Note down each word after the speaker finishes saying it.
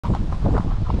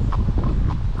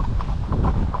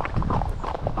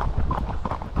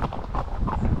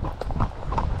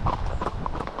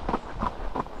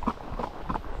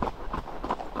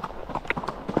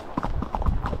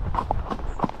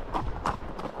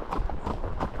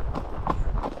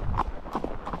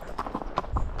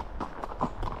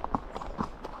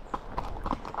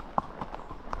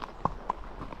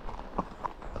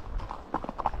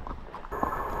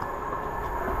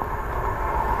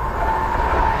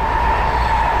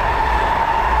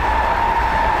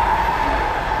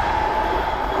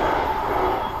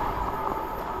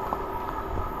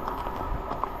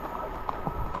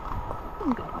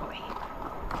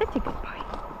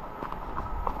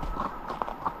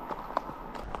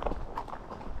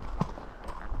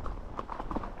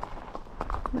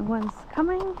No one's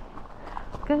coming.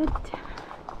 Good.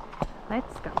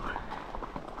 Let's go.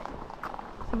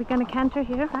 So we're gonna canter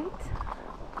here, right?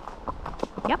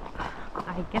 Yep,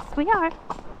 I guess we are.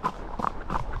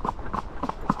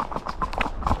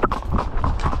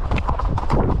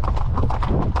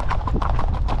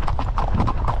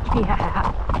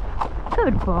 Yeah,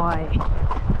 good boy.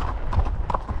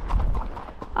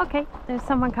 Okay, there's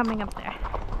someone coming up there.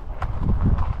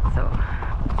 So,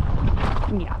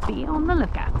 yeah, be on the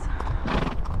lookout.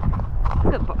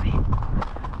 Good boy.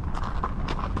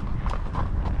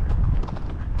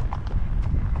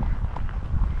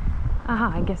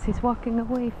 Aha, I guess he's walking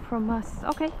away from us.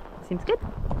 Okay, seems good.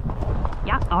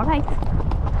 Yeah, alright.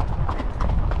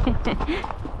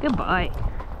 Good boy.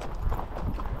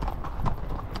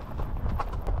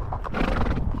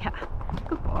 Yeah,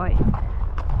 good boy.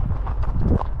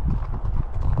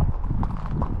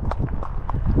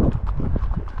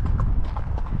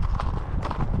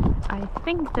 I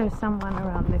think there's someone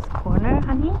around this corner,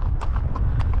 honey.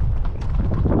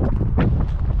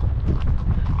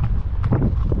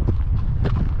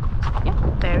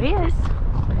 Yep, there he is.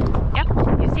 Yep,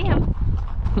 you see him.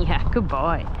 Yeah, good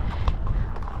boy.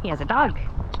 He has a dog.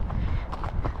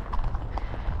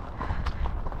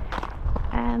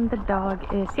 And the dog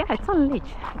is, yeah, it's on a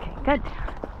leash. Okay, good.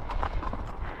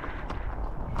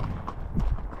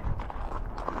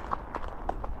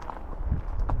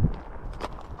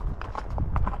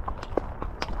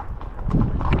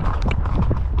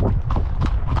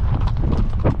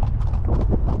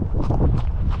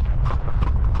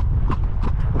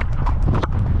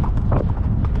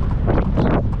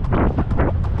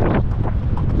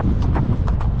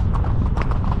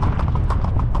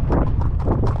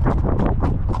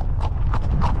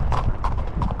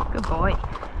 Good boy.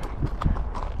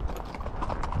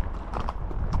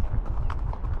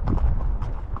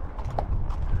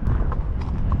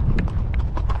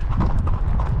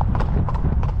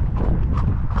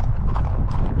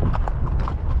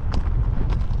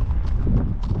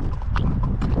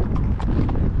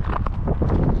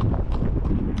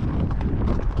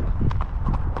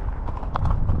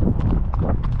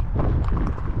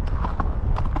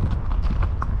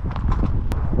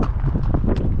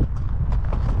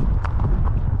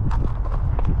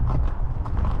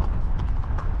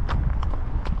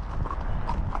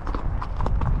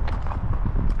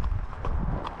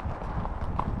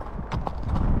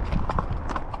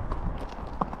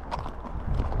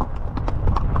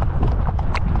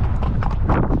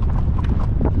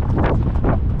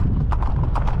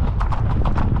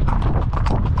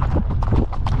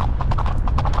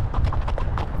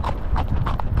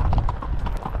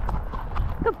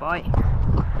 Good boy.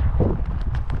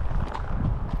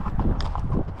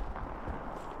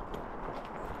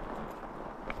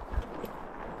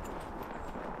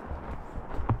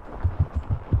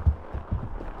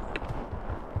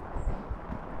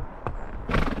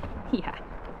 Yeah.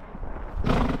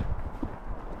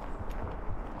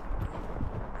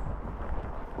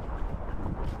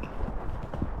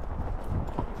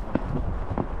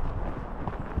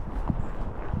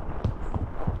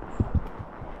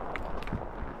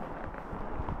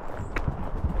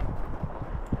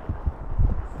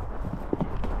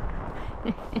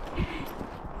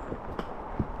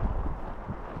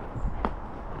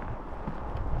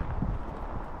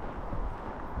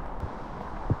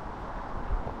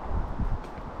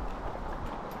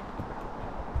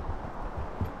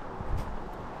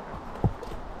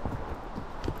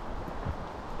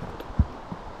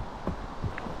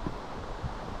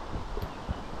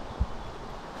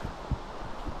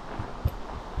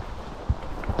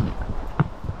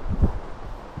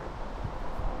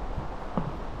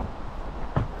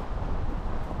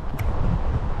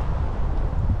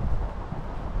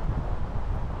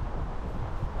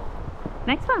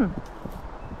 Next one.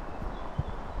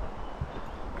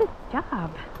 Good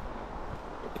job.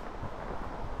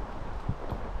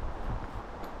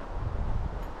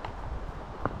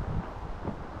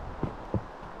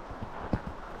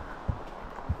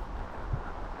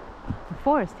 The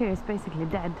forest here is basically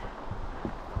dead.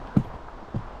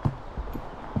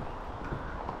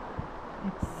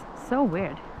 It's so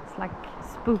weird. It's like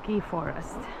spooky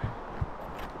forest.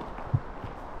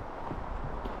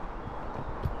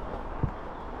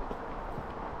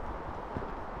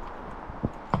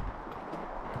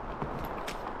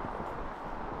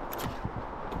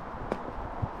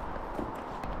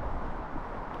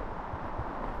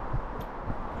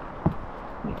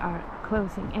 We are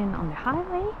closing in on the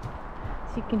highway,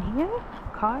 so you can hear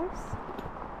cars.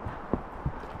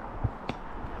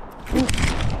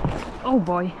 Oh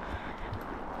boy.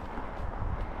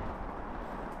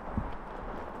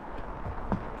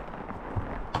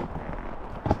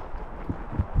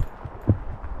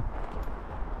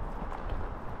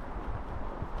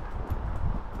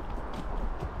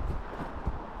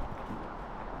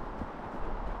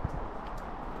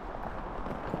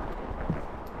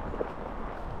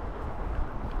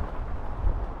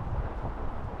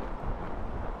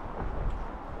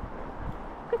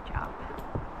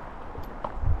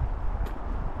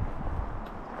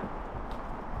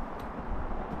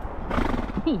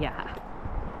 Yeah.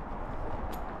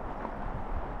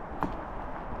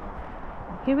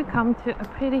 Here we come to a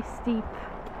pretty steep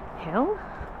hill.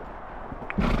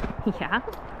 Yeah.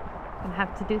 Gonna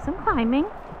have to do some climbing.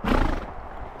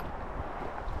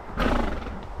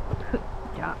 Good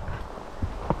job.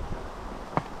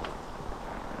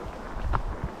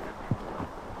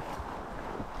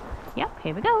 Yep,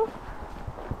 here we go.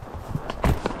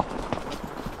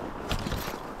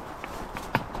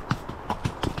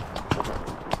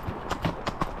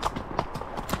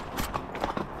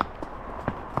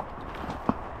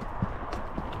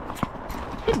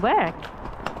 Good work.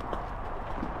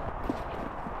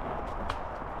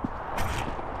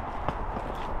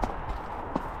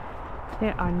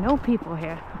 There are no people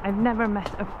here. I've never met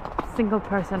a single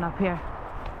person up here.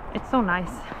 It's so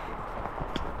nice.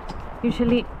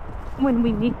 Usually when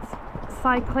we meet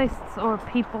cyclists or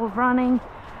people running,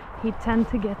 he tend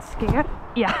to get scared.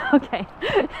 Yeah, okay.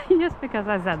 Just because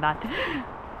I said that.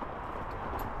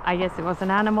 I guess it was an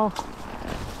animal.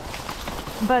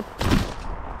 But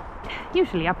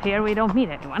usually up here we don't meet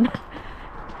anyone.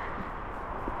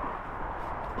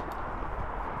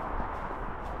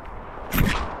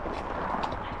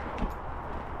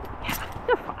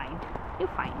 You're fine. You're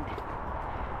fine.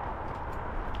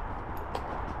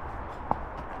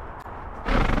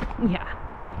 Yeah.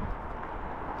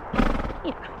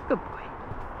 Yeah, good boy.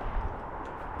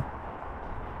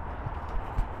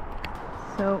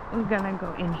 So we're gonna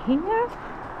go in here.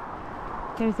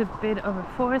 There's a bit of a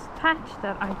forest patch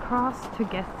that I crossed to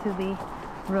get to the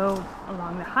road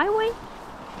along the highway.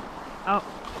 Oh,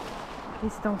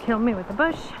 please don't kill me with the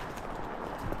bush.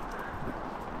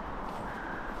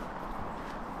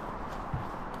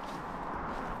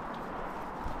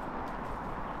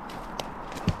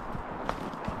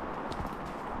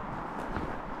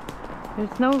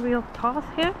 There's no real path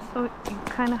here, so you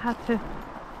kind of have to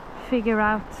figure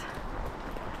out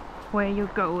where you're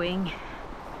going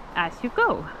as you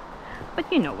go.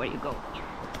 But you know where you're going.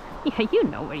 Yeah, you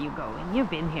know where you're going. You've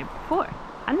been here before,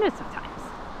 hundreds of times.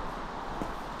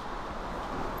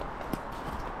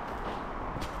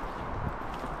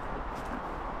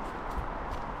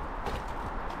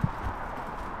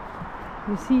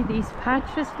 You see these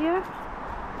patches here?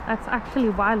 That's actually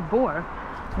wild boar.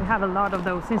 We have a lot of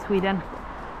those in Sweden.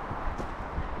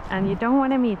 And you don't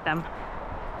want to meet them.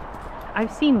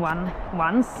 I've seen one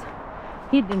once.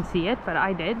 He didn't see it, but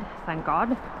I did, thank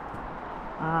God.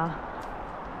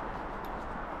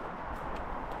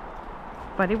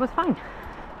 But it was fine,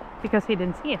 because he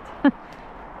didn't see it.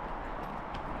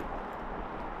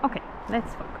 Okay,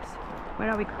 let's focus. Where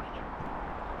are we going?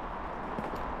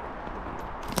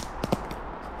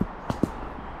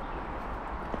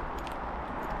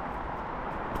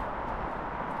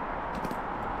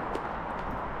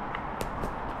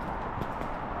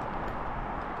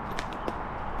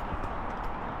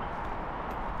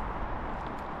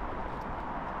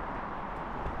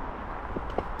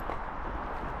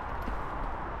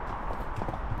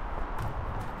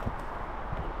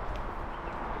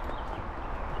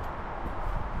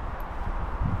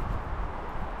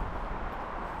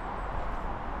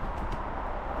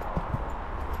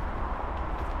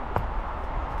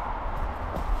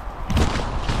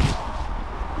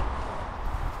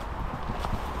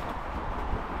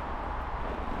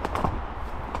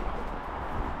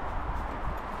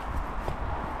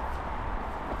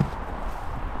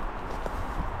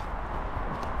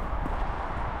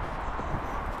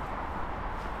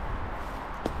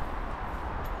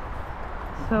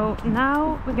 So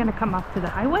now we're gonna come up to the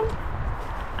highway,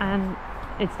 and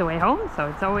it's the way home, so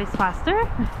it's always faster.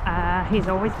 He's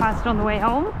always faster on the way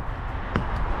home.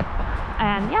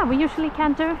 And yeah, we usually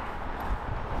canter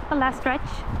the last stretch,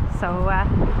 so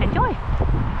enjoy!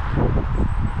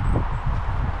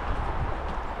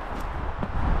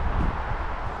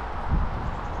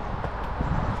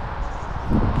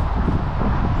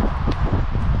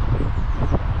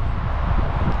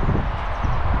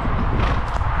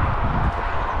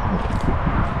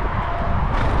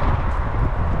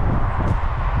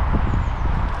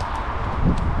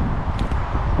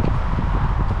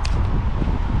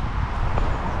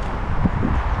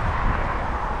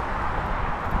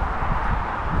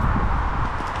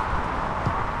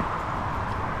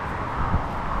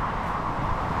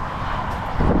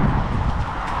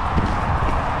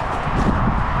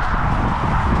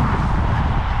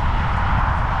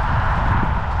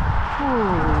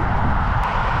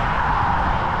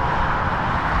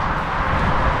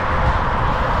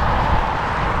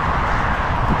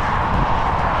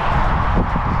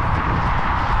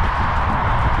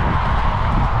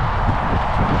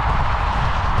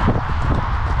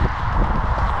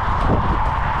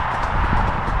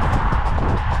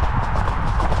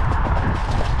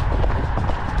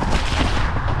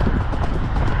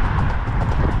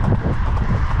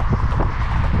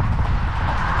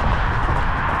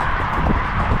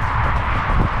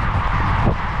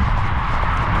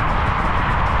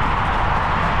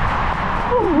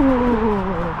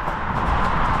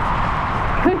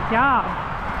 job.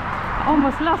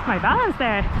 Almost lost my balance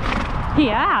there.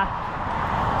 Yeah.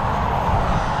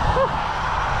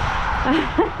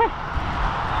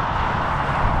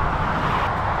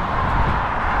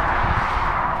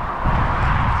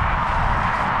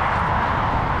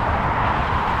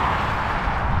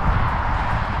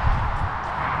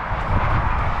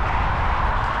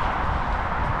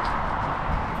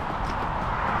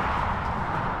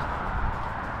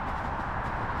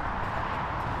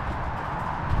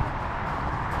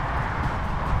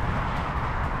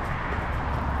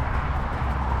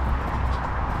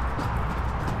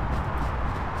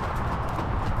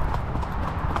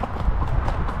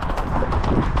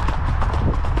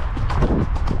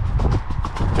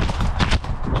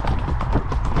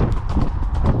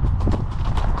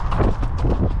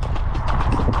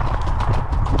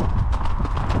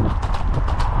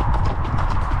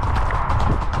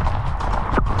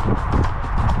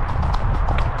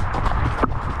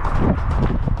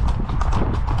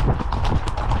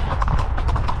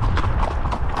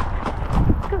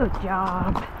 Good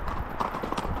job.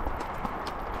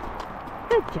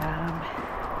 Good job.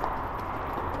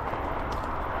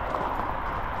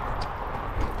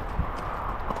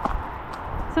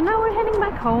 So now we're heading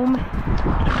back home.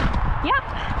 Yep.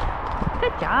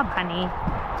 Good job, honey.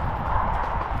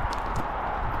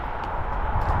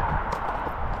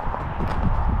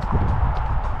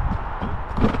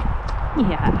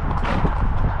 Yeah.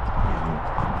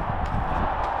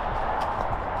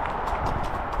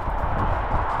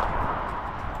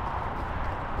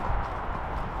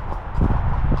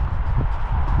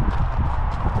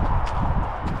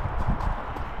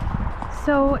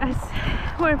 So as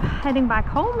we're heading back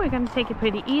home, we're going to take it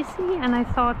pretty easy, and I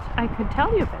thought I could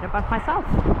tell you a bit about myself.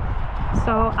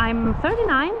 So I'm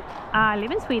 39, I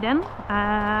live in Sweden.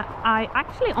 I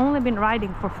actually only been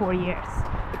riding for 4 years.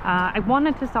 I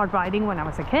wanted to start riding when I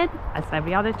was a kid, as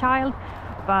every other child,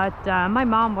 but my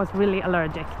mom was really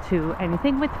allergic to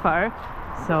anything with fur,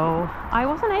 so I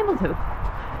wasn't able to.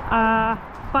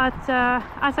 But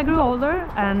as I grew older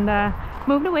and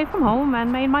moved away from home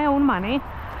and made my own money,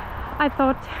 I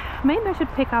thought maybe I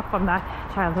should pick up on that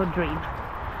childhood dream.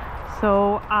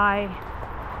 So I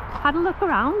had a look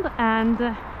around, and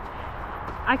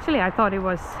actually I thought it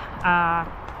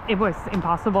was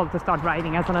impossible to start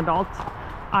riding as an adult.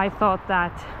 I thought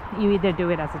that you either do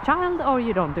it as a child or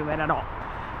you don't do it at all.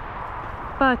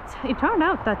 But it turned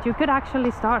out that you could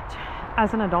actually start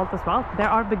as an adult as well. There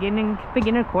are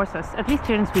beginner courses, at least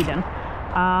here in Sweden.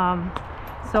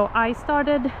 So I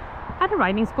started at a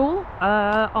riding school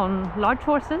on large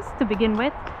horses to begin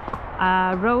with.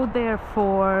 Rode there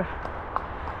for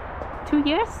 2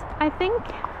 years, I think,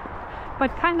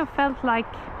 but kind of felt like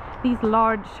these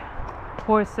large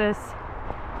horses,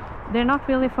 they're not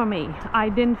really for me. I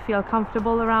didn't feel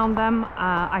comfortable around them.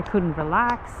 I couldn't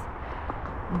relax.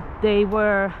 They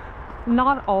were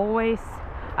not always,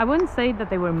 I wouldn't say that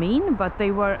they were mean, but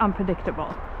they were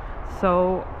unpredictable.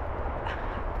 So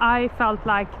I felt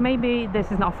like maybe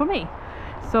this is not for me.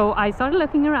 So I started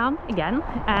looking around again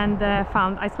and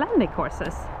found Icelandic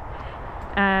horses.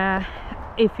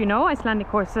 If you know, Icelandic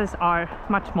horses are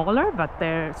much smaller, but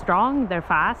they're strong, they're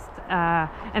fast,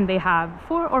 and they have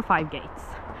 4 or 5 gaits.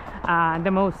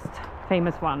 The most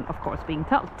famous one, of course, being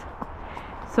Tölt.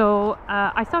 So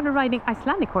I started riding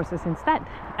Icelandic horses instead,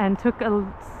 and took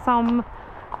some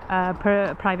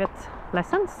private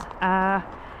lessons,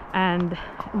 and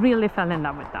really fell in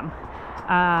love with them.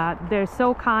 They're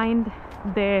so kind,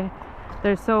 they're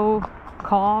so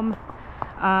calm,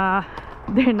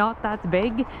 they're not that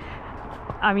big.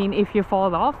 I mean, if you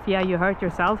fall off, yeah, you hurt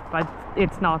yourself, but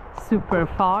it's not super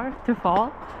far to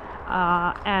fall.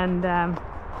 And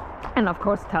of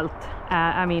course Tölt.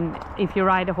 I mean, if you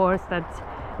ride a horse that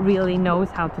really knows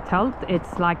how to Tölt,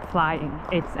 it's like flying.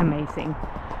 It's amazing.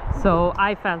 So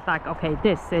I felt like, okay,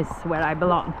 this is where I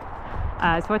belong.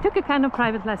 So I took a kind of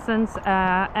private lessons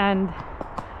and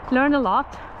learned a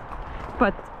lot,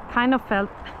 but kind of felt,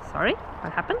 sorry,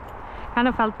 what happened? Kind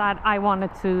of felt that I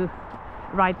wanted to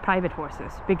ride private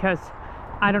horses, because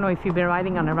I don't know if you've been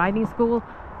riding on a riding school,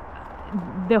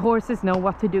 the horses know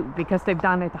what to do because they've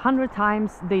done it 100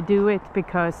 times. They do it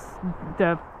because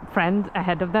the friend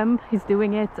ahead of them is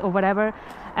doing it or whatever,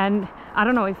 and I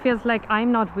don't know, it feels like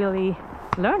I'm not really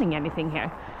learning anything here,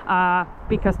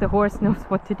 because the horse knows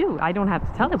what to do. I don't have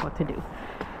to tell it what to do.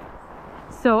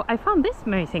 So I found this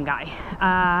amazing guy.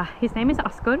 His name is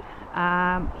Askur.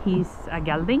 He's a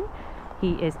gelding.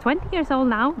 He is 20 years old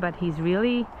now, but he's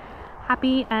really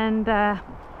happy and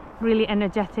really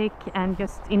energetic and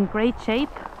just in great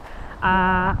shape.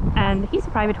 And he's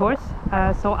a private horse,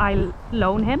 so I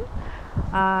loan him.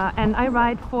 and I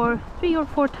ride for 3 or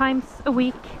 4 times a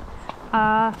week,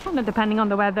 kind of depending on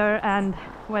the weather and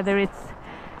whether it's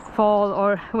fall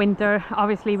or winter.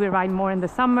 Obviously we ride more in the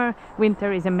summer.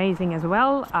 Winter is amazing as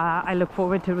well. I look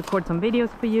forward to record some videos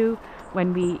for you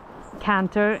when we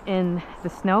canter in the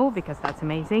snow, because that's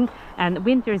amazing. And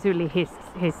winter is really his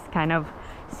kind of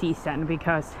season,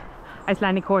 because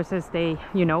Icelandic horses, they,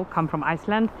 you know, come from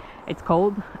Iceland. It's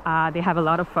cold. They have a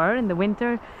lot of fur in the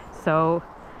winter, so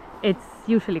it's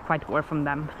usually quite warm from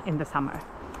them in the summer.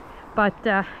 But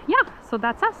yeah, so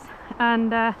that's us.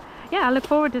 And yeah, I look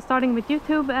forward to starting with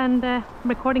YouTube and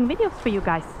recording videos for you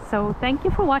guys. So thank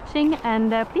you for watching,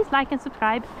 and please like and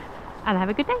subscribe, and have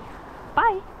a good day.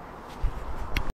 Bye!